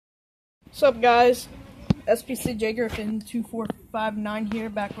What's up, guys? SPCJGriffin2459 here,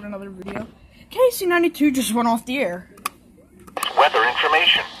 back with another video. KEC92 just went off the air. Weather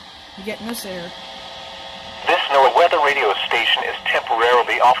information. You're getting this air. This NOAA weather radio station is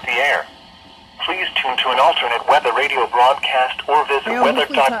temporarily off the air. Please tune to an alternate weather radio broadcast or visit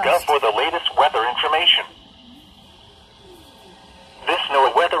weather.gov for the latest weather information. This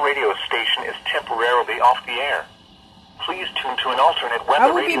NOAA weather radio station is temporarily off the air. Please tune to an alternate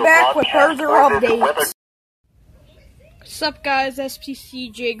weather radio broadcast or visit weather. What's up, guys?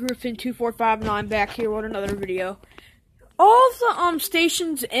 SPCJGriffin2459 back here with another video. All the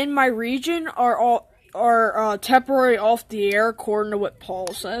stations in my region are temporarily off the air, according to what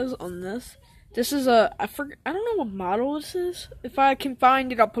Paul says on this. This is I don't know what model this is. If I can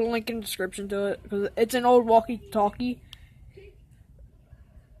find it, I'll put a link in the description to it, because it's an old walkie-talkie.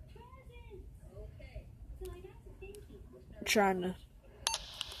 I'm trying to.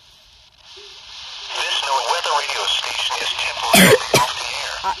 This NOAA weather radio station is temporarily off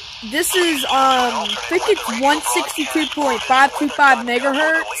the air. This is I think it's 162.525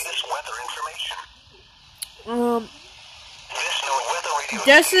 megahertz.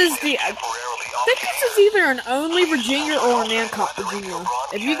 This is the. I think this is either an Only Virginia or an Hancock, Virginia.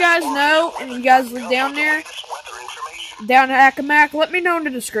 If you guys know and you guys live down there, down at Accomack, let me know in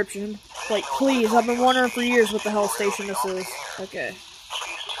the description. Like, please, I've been wondering for years what the hell station this is. Okay.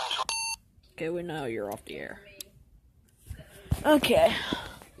 Okay, we know you're off the air. Okay.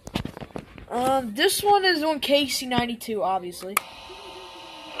 This one is on KEC92, obviously.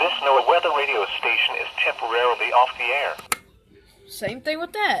 This NOAA weather radio station is temporarily off the air. Same thing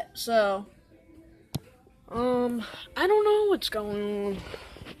with that. So, I don't know what's going on.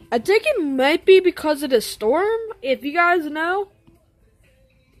 I think it might be because of the storm, if you guys know.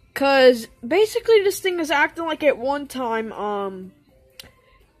 Cause basically this thing is acting like at one time, I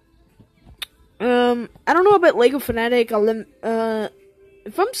don't know about Lego Fanatic.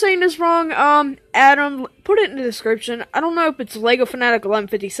 If I'm saying this wrong, Adam, put it in the description. I don't know if it's Lego Fanatic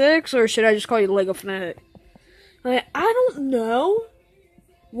 1156 or should I just call you Lego Fanatic. Like, I don't know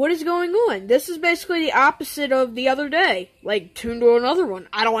what is going on. This is basically the opposite of the other day. Like, tune to another one.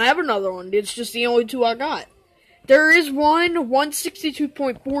 I don't have another one. It's just the only two I got. There is one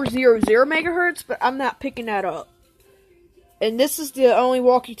 162.400 megahertz, but I'm not picking that up. And this is the only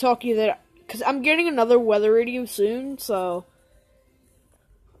walkie-talkie that, because I'm getting another weather radio soon, so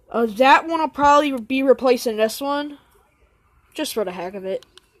that one will probably be replacing this one, just for the heck of it.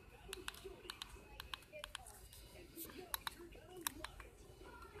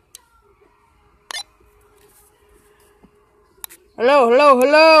 Hello, hello,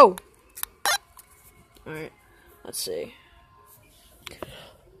 hello! Alright, let's see.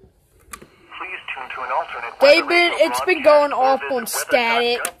 It's been going off on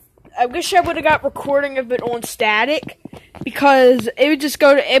static. I wish I would have got recording of it on static, because it would just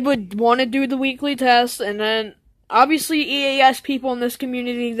it would want to do the weekly test, and then obviously EAS people in this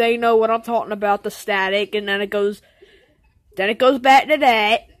community, they know what I'm talking about, the static, and then it goes back to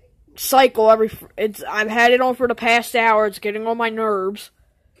that cycle I've had it on for the past hour. It's getting on my nerves.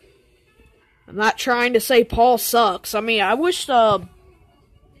 I'm not trying to say Paul sucks. I mean, I wish Tom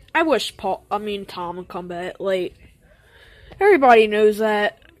would come back late. Everybody knows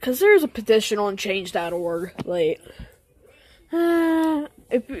that, because there's a petition on change.org. Like,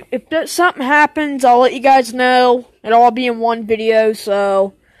 if something happens, I'll let you guys know. It'll all be in one video,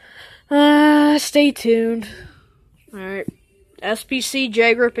 so stay tuned. Alright.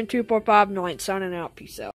 SPCJGriffin2459 signing out. Peace out.